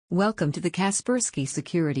Welcome to the Kaspersky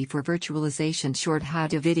Security for Virtualization short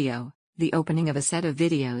how-to video, the opening of a set of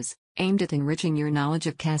videos, aimed at enriching your knowledge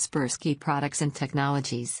of Kaspersky products and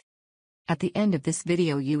technologies. At the end of this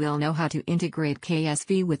video you will know how to integrate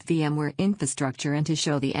KSV with VMware infrastructure and to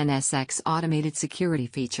show the NSX automated security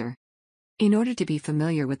feature. In order to be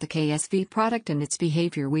familiar with the KSV product and its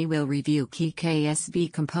behavior, we will review key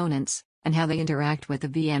KSV components, and how they interact with the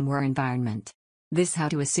VMware environment. This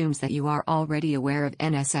how-to assumes that you are already aware of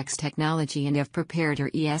NSX technology and have prepared your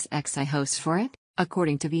ESXi host for it,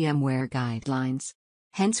 according to VMware guidelines.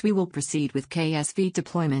 Hence we will proceed with KSV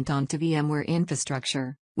deployment onto VMware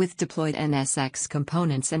infrastructure, with deployed NSX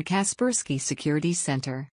components and Kaspersky Security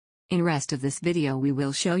Center. In rest of this video we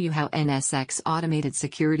will show you how NSX automated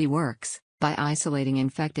security works, by isolating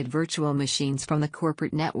infected virtual machines from the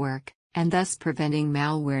corporate network, and thus preventing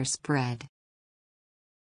malware spread.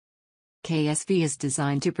 KSV is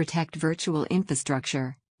designed to protect virtual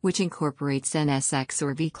infrastructure, which incorporates NSX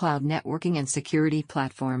or vCloud networking and security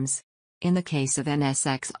platforms. In the case of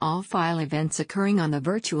NSX, all file events occurring on the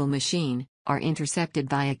virtual machine are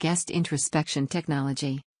intercepted via guest introspection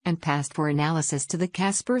technology, and passed for analysis to the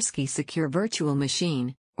Kaspersky Secure Virtual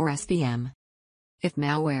Machine, or SVM. If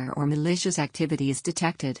malware or malicious activity is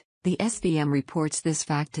detected, the SVM reports this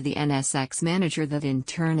fact to the NSX Manager, that in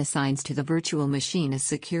turn assigns to the virtual machine a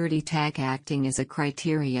security tag acting as a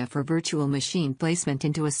criteria for virtual machine placement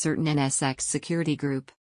into a certain NSX security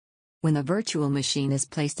group. When the virtual machine is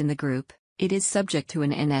placed in the group, it is subject to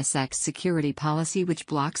an NSX security policy which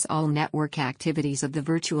blocks all network activities of the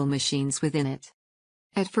virtual machines within it.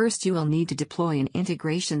 At first you will need to deploy an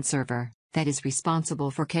integration server that is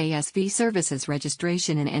responsible for KSV services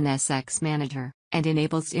registration in NSX Manager, and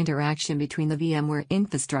enables interaction between the VMware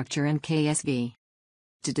infrastructure and KSV.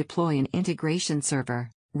 To deploy an integration server,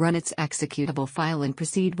 run its executable file and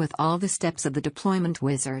proceed with all the steps of the deployment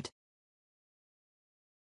wizard.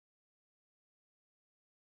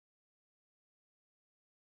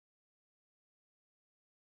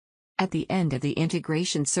 At the end of the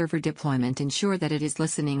integration server deployment, ensure that it is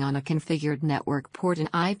listening on a configured network port and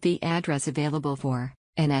IP address available for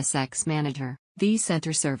NSX Manager,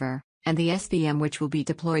 vCenter server, and the SVM which will be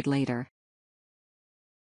deployed later.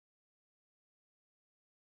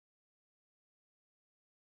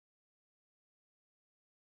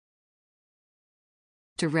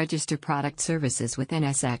 To register product services with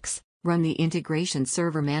NSX, run the Integration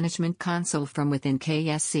Server Management Console from within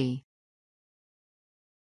KSC.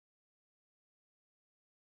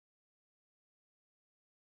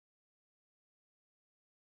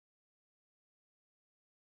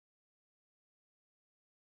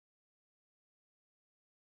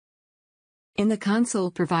 In the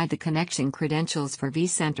console, provide the connection credentials for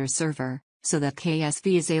vCenter server, so that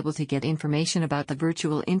KSV is able to get information about the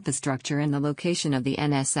virtual infrastructure and the location of the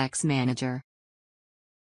NSX Manager.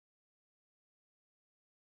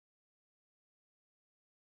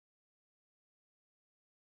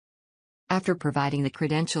 After providing the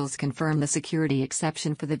credentials, confirm the security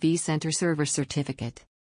exception for the vCenter server certificate.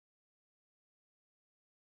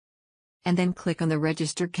 And then click on the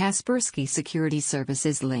Register Kaspersky Security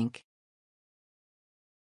Services link.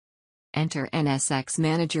 Enter NSX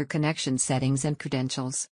Manager connection settings and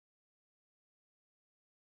credentials.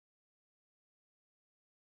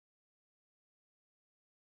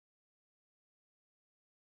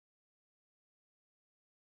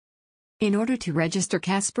 In order to register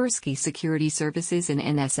Kaspersky Security Services in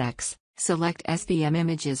NSX, select SVM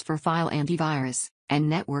images for file antivirus and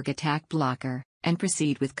network attack blocker, and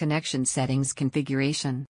proceed with connection settings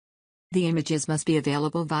configuration. The images must be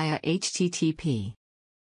available via HTTP.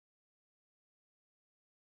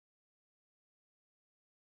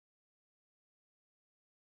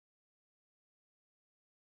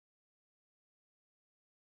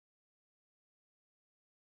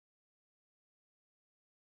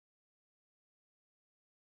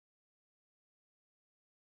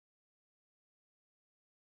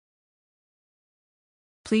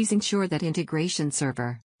 Please ensure that Integration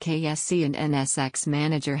Server, KSC and NSX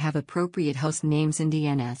Manager have appropriate host names in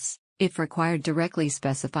DNS. If required, directly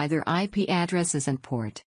specify their IP addresses and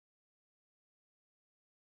port.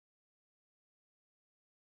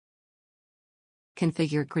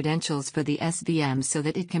 Configure credentials for the SVM so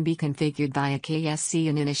that it can be configured via KSC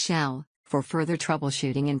and in a shell, for further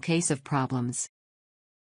troubleshooting in case of problems.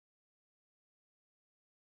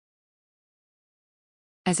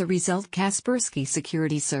 As a result, Kaspersky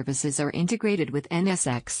Security Services are integrated with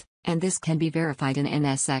NSX, and this can be verified in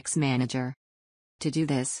NSX Manager. To do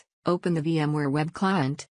this, open the VMware Web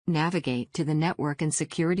Client, navigate to the Network and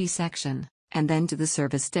Security section, and then to the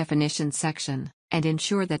Service Definition section, and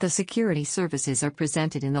ensure that the security services are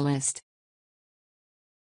presented in the list.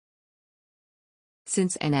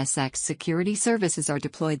 Since NSX security services are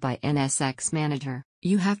deployed by NSX Manager,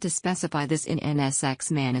 you have to specify this in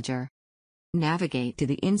NSX Manager. Navigate to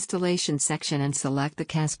the Installation section and select the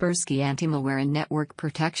Kaspersky Anti-Malware and Network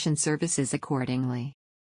Protection services accordingly.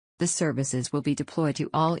 The services will be deployed to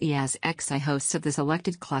all ESXi hosts of the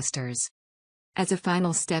selected clusters. As a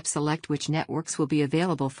final step, select which networks will be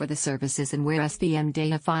available for the services and where SVM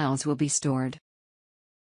data files will be stored.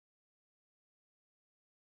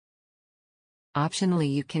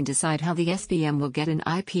 Optionally, you can decide how the SVM will get an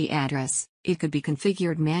IP address. It could be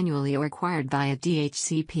configured manually or acquired via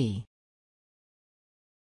DHCP.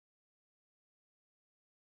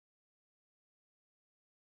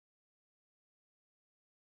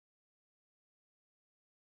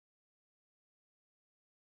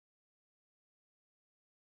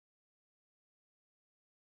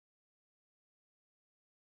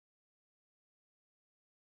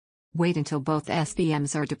 Wait until both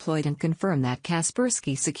SVMs are deployed and confirm that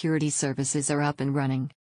Kaspersky Security services are up and running.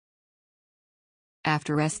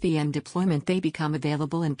 After SVM deployment, they become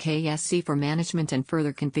available in KSC for management and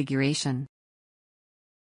further configuration.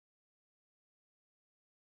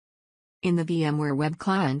 In the VMware web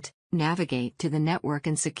client, navigate to the Network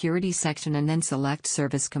and Security section and then select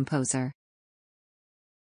Service Composer.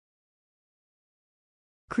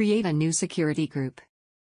 Create a new security group.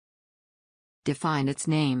 Define its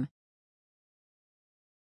name.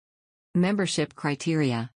 Membership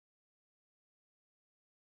criteria.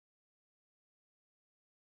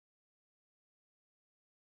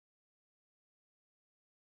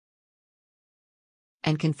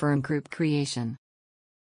 And confirm group creation.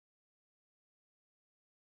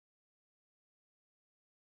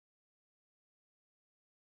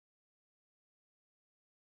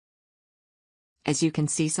 As you can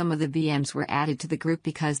see, some of the VMs were added to the group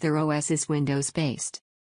because their OS is Windows-based.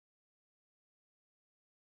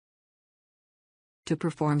 To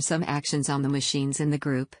perform some actions on the machines in the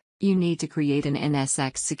group, you need to create an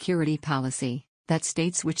NSX security policy that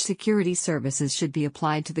states which security services should be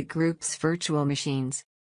applied to the group's virtual machines.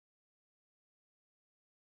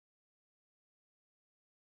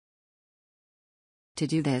 To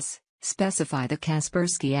do this, specify the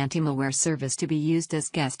Kaspersky Anti-Malware service to be used as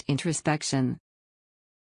guest introspection.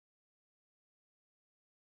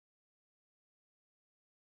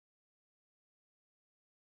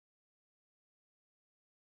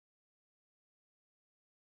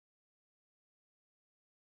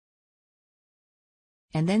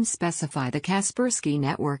 And then specify the Kaspersky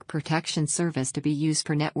Network Protection service to be used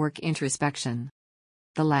for network introspection.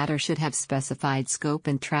 The latter should have specified scope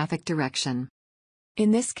and traffic direction.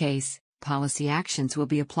 In this case, policy actions will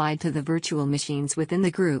be applied to the virtual machines within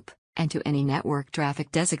the group, and to any network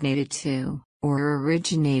traffic designated to, or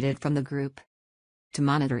originated from the group. To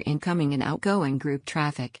monitor incoming and outgoing group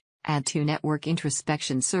traffic, add 2 network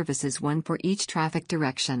introspection services, one for each traffic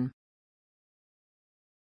direction.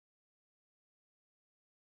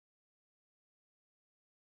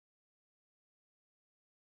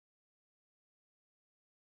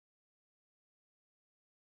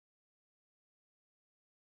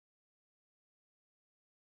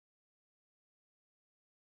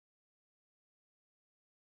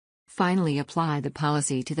 Finally, apply the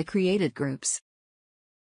policy to the created groups.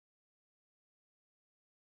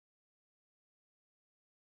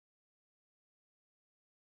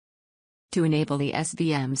 To enable the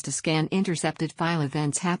SVMs to scan intercepted file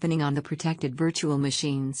events happening on the protected virtual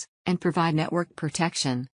machines, and provide network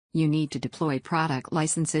protection, you need to deploy product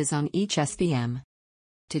licenses on each SVM.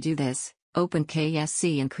 To do this, open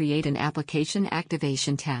KSC and create an application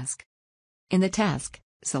activation task. In the task,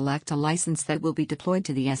 select a license that will be deployed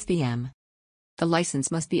to the SVM. The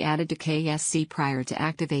license must be added to KSC prior to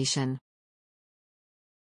activation.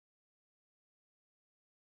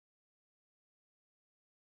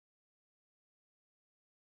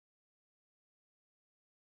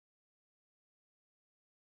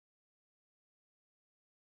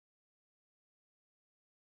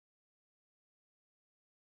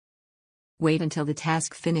 Wait until the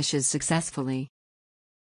task finishes successfully.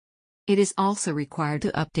 It is also required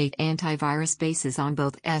to update antivirus bases on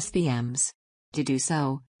both SVMs. To do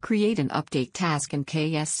so, create an update task in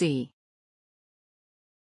KSC.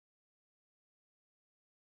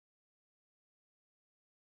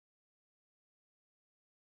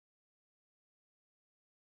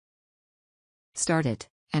 Start it,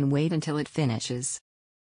 and wait until it finishes.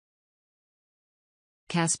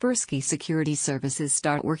 Kaspersky Security services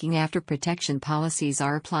start working after protection policies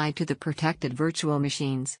are applied to the protected virtual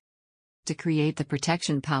machines. To create the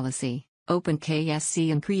protection policy, Open KSC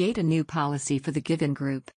and create a new policy for the given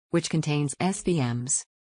group, which contains SVMs.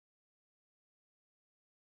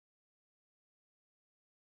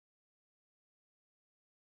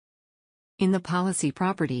 In the Policy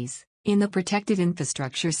Properties, in the Protected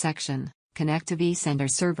Infrastructure section, connect to vCenter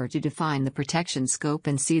server to define the protection scope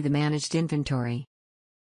and see the managed inventory.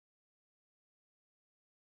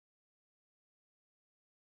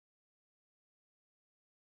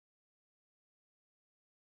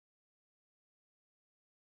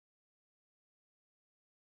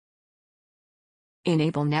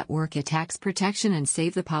 Enable network attacks protection and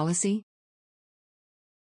save the policy.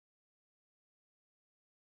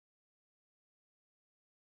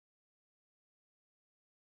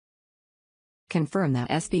 Confirm that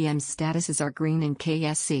SVM's statuses are green in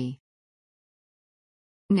KSC.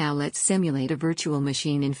 Now let's simulate a virtual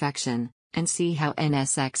machine infection, and see how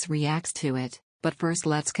NSX reacts to it, but first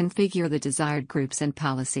let's configure the desired groups and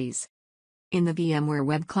policies. In the VMware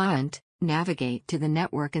web client, navigate to the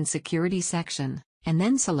Network and Security section, and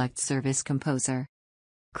then select Service Composer.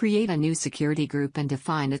 Create a new security group and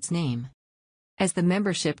define its name. As the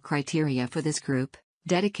membership criteria for this group,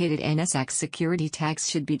 dedicated NSX security tags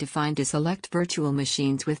should be defined to select virtual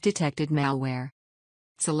machines with detected malware.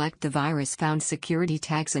 Select the virus found security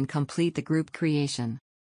tags and complete the group creation.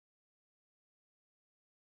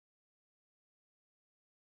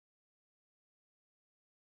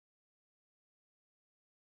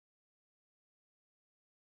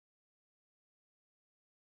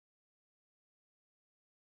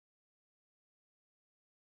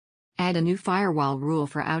 Add a new firewall rule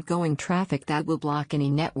for outgoing traffic that will block any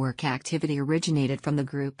network activity originated from the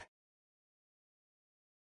group.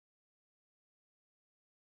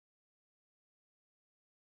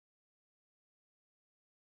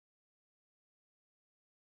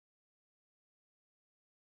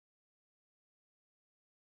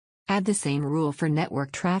 Add the same rule for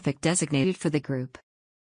network traffic designated for the group.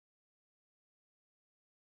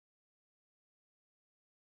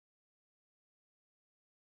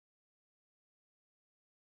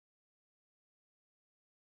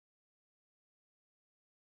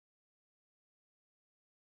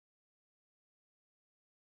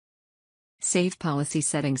 Save policy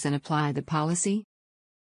settings and apply the policy.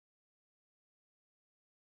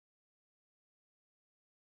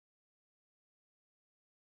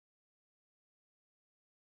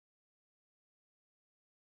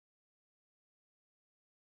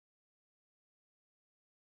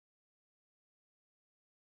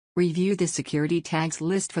 Review the security tags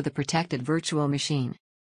list for the protected virtual machine.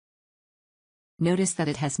 Notice that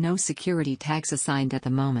it has no security tags assigned at the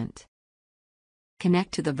moment.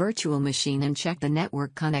 Connect to the virtual machine and check the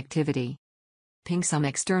network connectivity. Ping some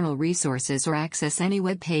external resources or access any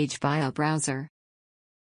web page via a browser.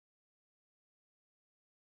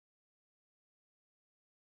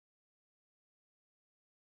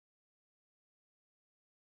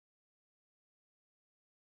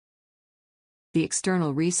 The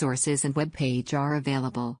external resources and web page are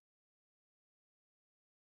available.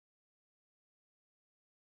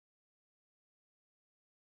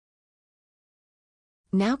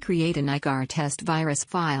 Now create an ICAR test virus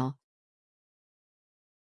file.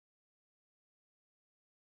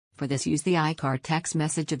 For this, use the ICAR text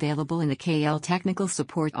message available in the KL Technical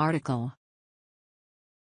Support article.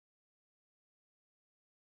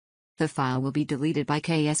 The file will be deleted by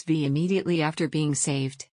KSV immediately after being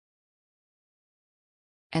saved.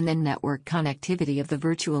 And then network connectivity of the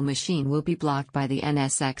virtual machine will be blocked by the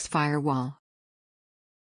NSX firewall.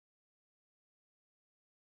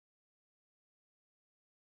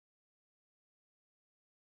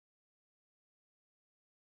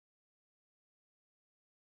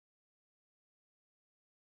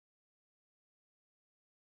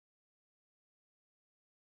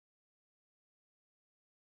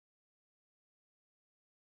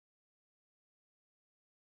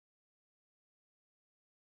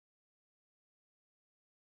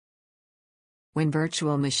 When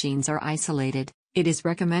virtual machines are isolated, it is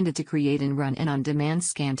recommended to create and run an on-demand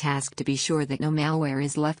scan task to be sure that no malware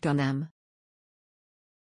is left on them.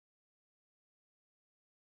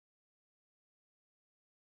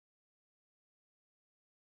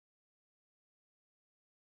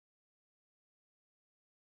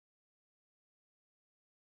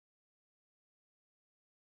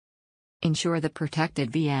 Ensure the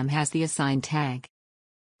protected VM has the assigned tag.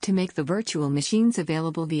 To make the virtual machines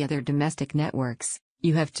available via their domestic networks,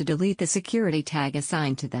 you have to delete the security tag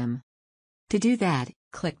assigned to them. To do that,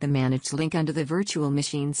 click the Manage link under the virtual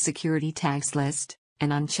machine's security tags list,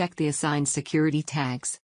 and uncheck the assigned security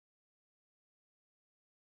tags.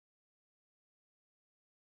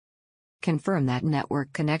 Confirm that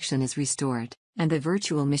network connection is restored, and the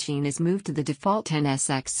virtual machine is moved to the default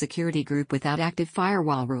NSX security group without active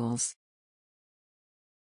firewall rules.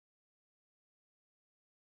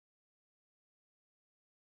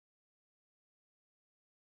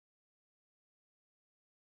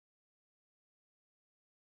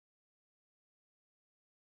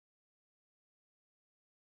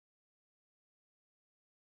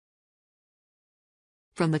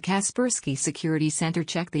 From the Kaspersky Security Center,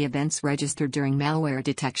 check the events registered during malware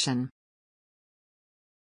detection.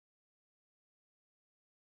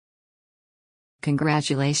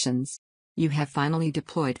 Congratulations! You have finally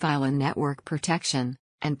deployed file and network protection,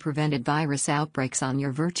 and prevented virus outbreaks on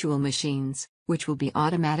your virtual machines, which will be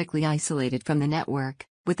automatically isolated from the network,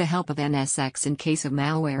 with the help of NSX in case of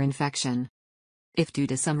malware infection. If due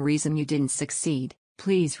to some reason you didn't succeed,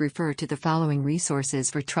 please refer to the following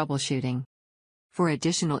resources for troubleshooting. For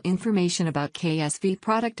additional information about KSV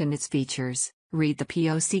product and its features, read the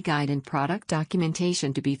POC guide and product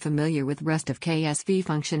documentation to be familiar with rest of KSV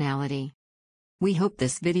functionality. We hope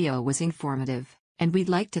this video was informative, and we'd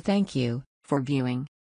like to thank you for viewing.